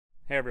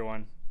Hey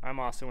everyone, I'm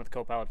Austin with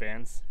Copilot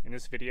Vans. In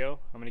this video,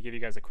 I'm going to give you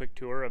guys a quick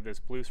tour of this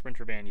blue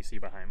Sprinter van you see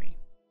behind me.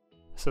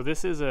 So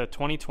this is a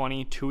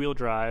 2020 two-wheel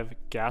drive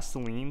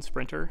gasoline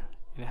Sprinter.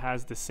 It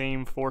has the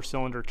same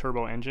 4-cylinder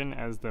turbo engine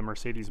as the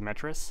Mercedes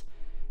Metris,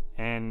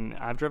 and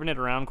I've driven it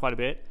around quite a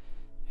bit,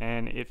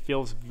 and it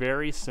feels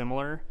very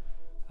similar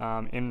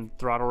in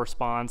throttle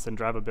response and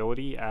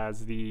drivability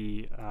as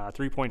the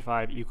 3.5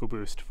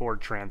 EcoBoost Ford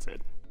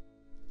Transit.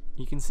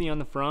 You can see on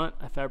the front,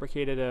 I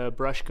fabricated a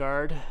brush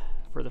guard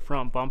for the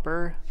front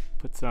bumper,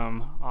 put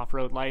some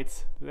off-road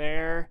lights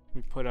there.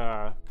 We put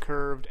a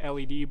curved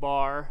LED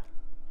bar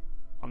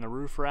on the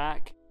roof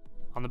rack.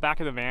 On the back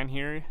of the van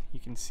here,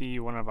 you can see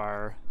one of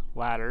our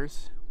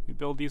ladders. We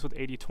build these with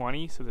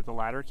 80/20 so that the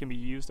ladder can be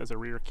used as a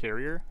rear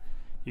carrier.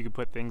 You can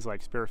put things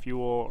like spare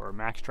fuel or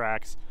max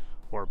tracks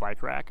or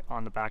bike rack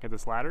on the back of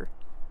this ladder,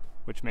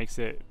 which makes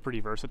it pretty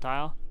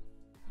versatile.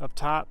 Up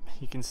top,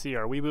 you can see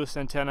our WeBoost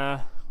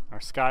antenna,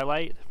 our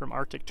skylight from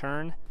Arctic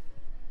Tern,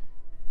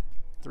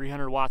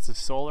 300 watts of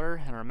solar,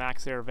 and our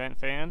max air vent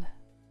fan.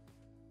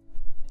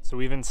 So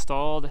we've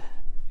installed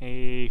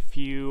a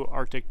few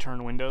Arctic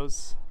Tern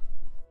windows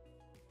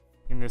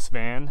in this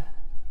van.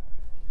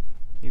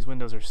 These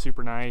windows are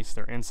super nice,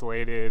 they're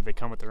insulated, they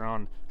come with their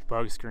own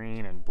bug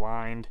screen and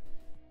blind.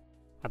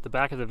 At the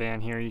back of the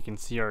van here you can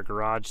see our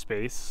garage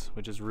space,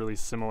 which is really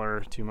similar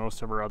to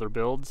most of our other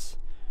builds.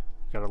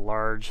 We've got a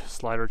large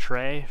slider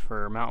tray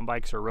for mountain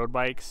bikes or road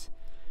bikes.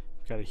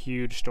 We've got a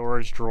huge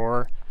storage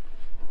drawer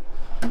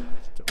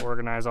to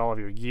organize all of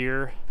your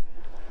gear,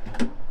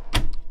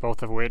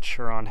 both of which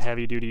are on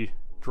heavy duty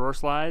drawer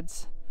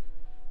slides.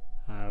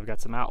 We've got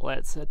some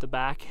outlets at the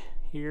back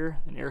here,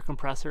 an air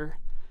compressor.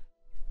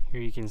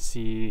 Here you can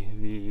see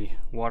the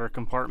water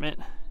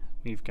compartment.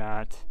 We've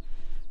got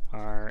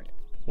our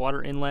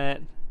water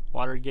inlet,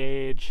 water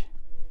gauge,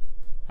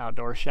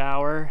 outdoor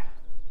shower.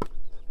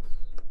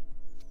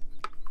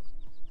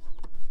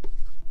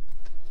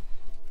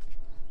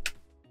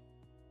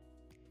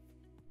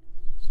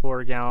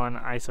 4-gallon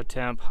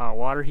isotemp hot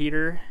water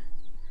heater,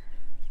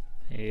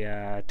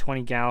 a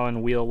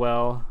 20-gallon wheel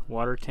well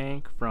water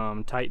tank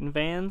from Titan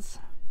Vans.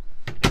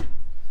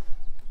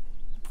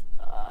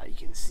 You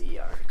can see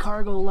our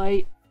cargo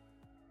light.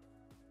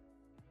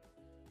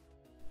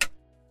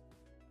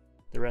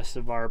 The rest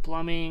of our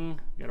plumbing,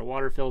 we got a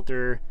water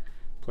filter,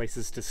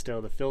 places to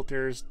stow the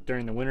filters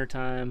during the winter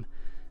time,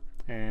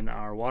 and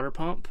our water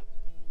pump.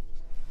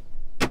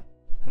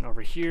 And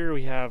over here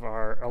we have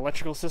our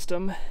electrical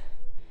system.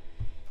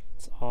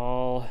 It's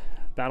all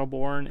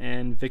Battleborn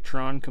and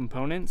Victron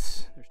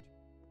components.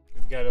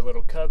 We've got a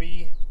little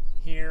cubby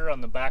here on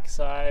the back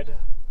side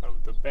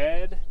of the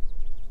bed.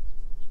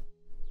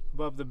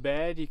 Above the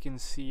bed you can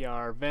see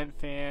our vent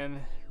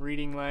fan,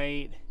 reading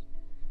light.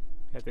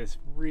 Got this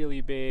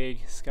really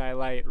big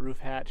skylight roof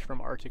hatch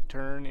from Arctic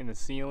Tern in the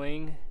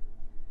ceiling.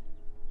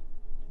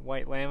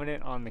 White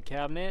laminate on the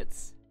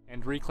cabinets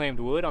and reclaimed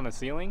wood on the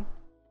ceiling.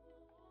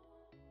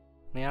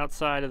 On the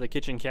outside of the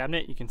kitchen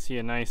cabinet you can see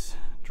a nice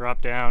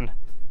drop down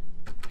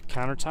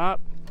countertop.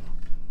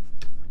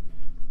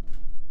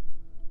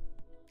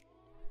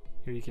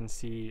 Here you can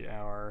see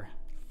our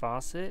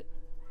faucet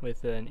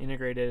with an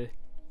integrated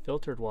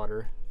filtered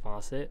water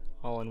faucet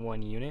all in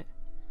one unit.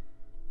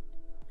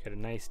 Got a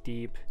nice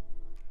deep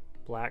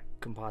black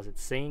composite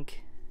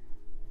sink,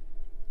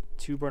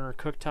 2-burner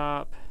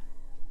cooktop.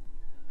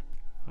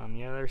 On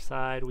the other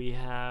side we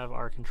have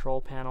our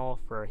control panel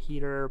for a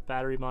heater,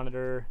 battery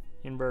monitor,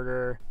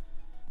 inverter,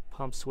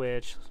 pump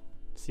switch,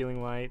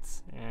 ceiling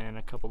lights, and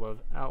a couple of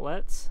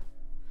outlets.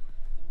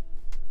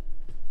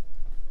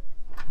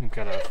 We've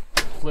got a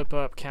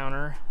flip-up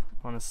counter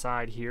on the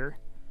side here.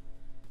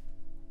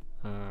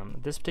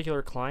 This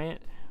particular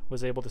client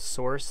was able to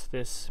source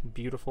this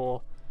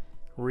beautiful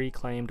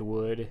reclaimed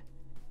wood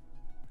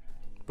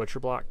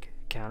butcherblock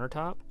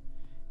countertop,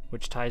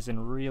 which ties in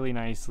really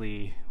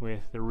nicely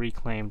with the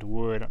reclaimed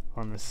wood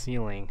on the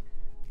ceiling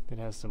that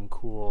has some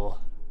cool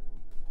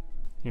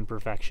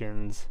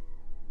imperfections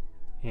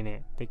in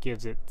it that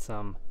gives it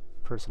some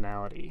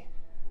personality.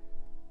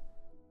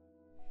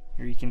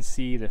 Here you can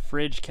see the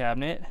fridge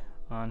cabinet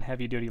on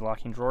heavy duty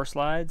locking drawer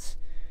slides.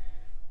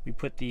 We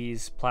put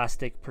these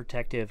plastic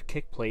protective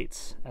kick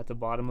plates at the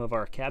bottom of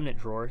our cabinet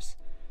drawers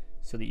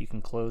so that you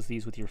can close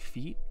these with your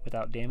feet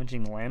without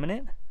damaging the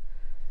laminate.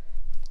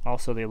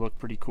 Also, they look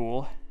pretty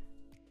cool.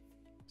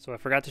 So I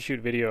forgot to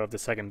shoot video of the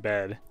second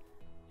bed.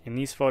 In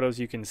these photos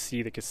you can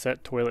see the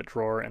cassette toilet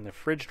drawer and the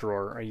fridge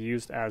drawer are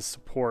used as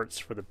supports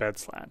for the bed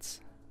slats.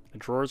 The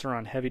drawers are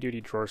on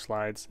heavy-duty drawer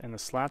slides and the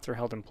slats are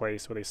held in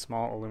place with a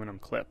small aluminum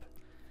clip.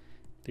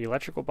 The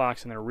electrical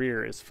box in the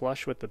rear is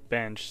flush with the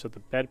bench so the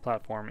bed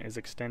platform is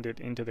extended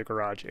into the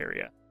garage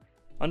area.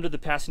 Under the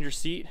passenger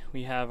seat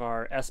we have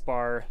our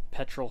S-bar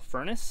petrol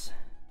furnace.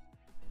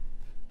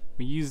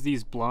 We use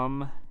these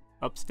Blum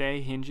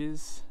upstay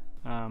hinges.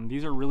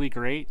 These are really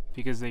great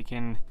because they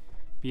can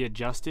be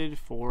adjusted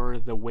for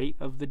the weight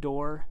of the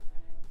door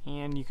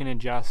and you can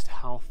adjust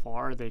how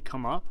far they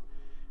come up.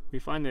 We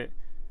find that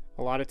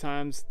a lot of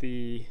times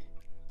the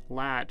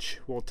latch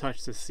will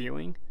touch the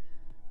ceiling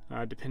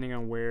depending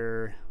on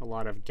where a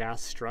lot of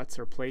gas struts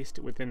are placed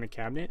within the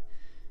cabinet.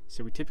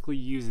 So we typically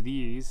use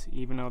these,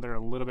 even though they're a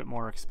little bit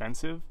more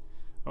expensive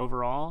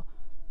overall,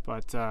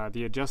 but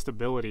the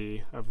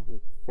adjustability of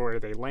where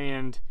they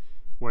land,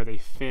 where they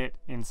fit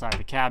inside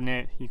the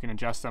cabinet, you can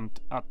adjust them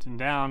up and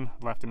down,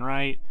 left and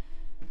right,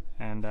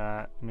 and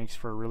it makes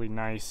for a really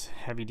nice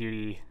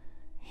heavy-duty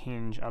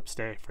hinge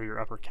upstay for your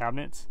upper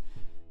cabinets.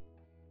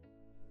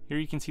 Here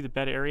you can see the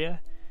bed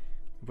area.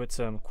 We put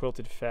some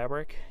quilted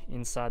fabric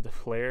inside the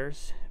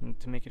flares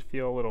to make it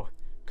feel a little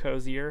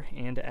cozier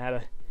and to add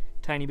a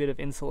tiny bit of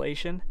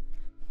insulation.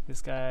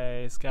 This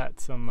guy's got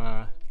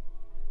some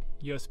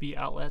USB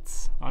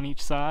outlets on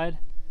each side.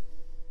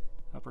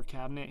 Upper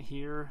cabinet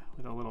here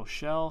with a little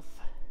shelf.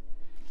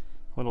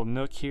 Little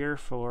nook here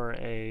for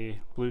a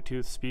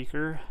Bluetooth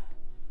speaker.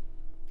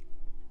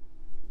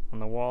 On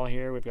the wall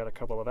here we've got a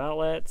couple of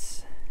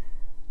outlets.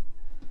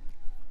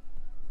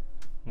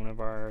 One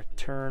of our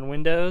Tern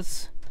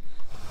windows.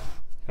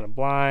 Got a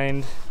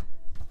blind,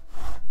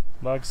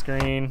 bug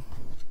screen.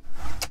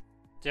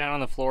 Down on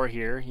the floor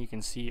here you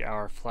can see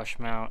our flush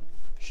mount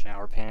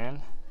shower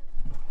pan.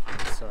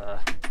 It's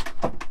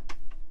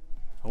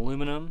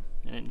aluminum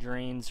and it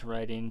drains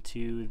right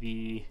into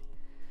the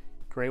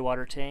gray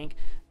water tank.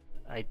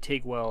 I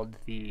TIG weld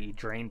the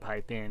drain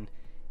pipe in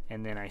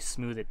and then I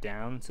smooth it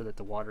down so that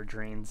the water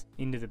drains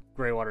into the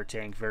gray water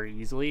tank very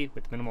easily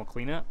with minimal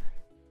cleanup.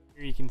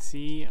 Here you can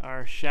see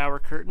our shower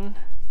curtain.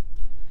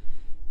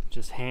 It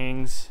just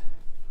hangs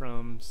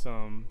from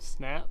some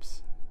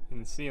snaps in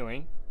the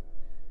ceiling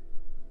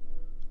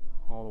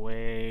all the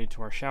way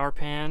to our shower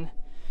pan.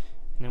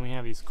 And then we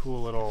have these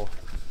cool little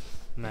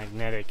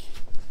magnetic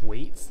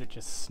weights that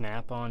just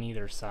snap on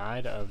either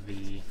side of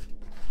the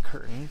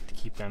curtain to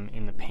keep them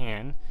in the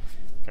pan.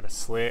 Got a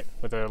slit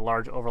with a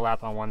large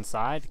overlap on one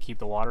side to keep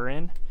the water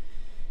in.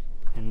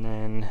 And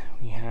then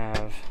we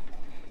have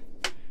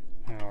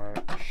our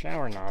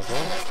shower nozzle,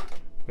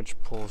 which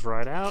pulls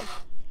right out,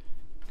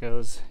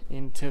 goes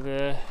into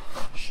the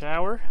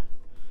shower.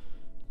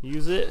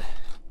 Use it,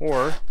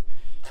 or you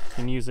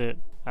can use it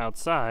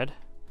outside,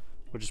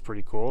 which is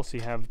pretty cool. So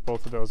you have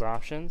both of those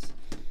options.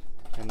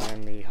 And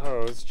then the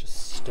hose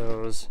just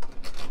stows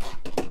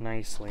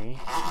nicely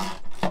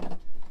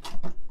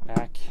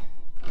back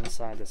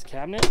inside this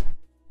cabinet.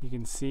 You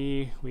can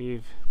see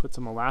we've put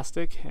some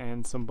elastic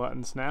and some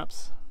button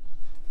snaps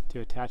to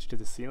attach to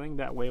the ceiling.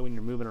 That way when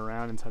you're moving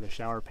around inside the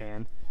shower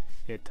pan,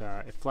 it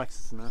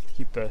flexes enough to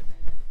keep the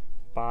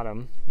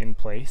bottom in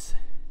place.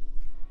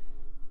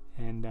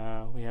 And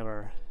we have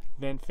our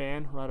vent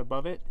fan right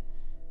above it,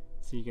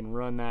 so you can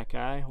run that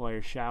guy while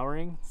you're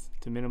showering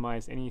to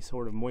minimize any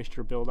sort of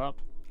moisture buildup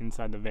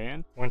inside the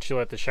van. Once you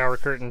let the shower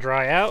curtain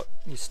dry out,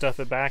 you stuff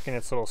it back in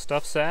its little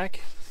stuff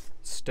sack.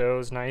 It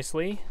stows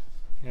nicely,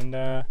 and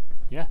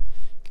yeah,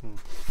 you can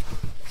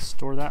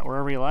store that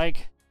wherever you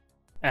like.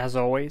 As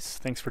always,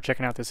 thanks for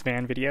checking out this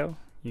van video.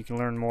 You can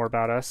learn more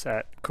about us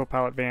at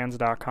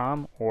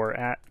copilotvans.com or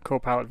at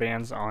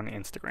copilotvans on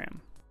Instagram.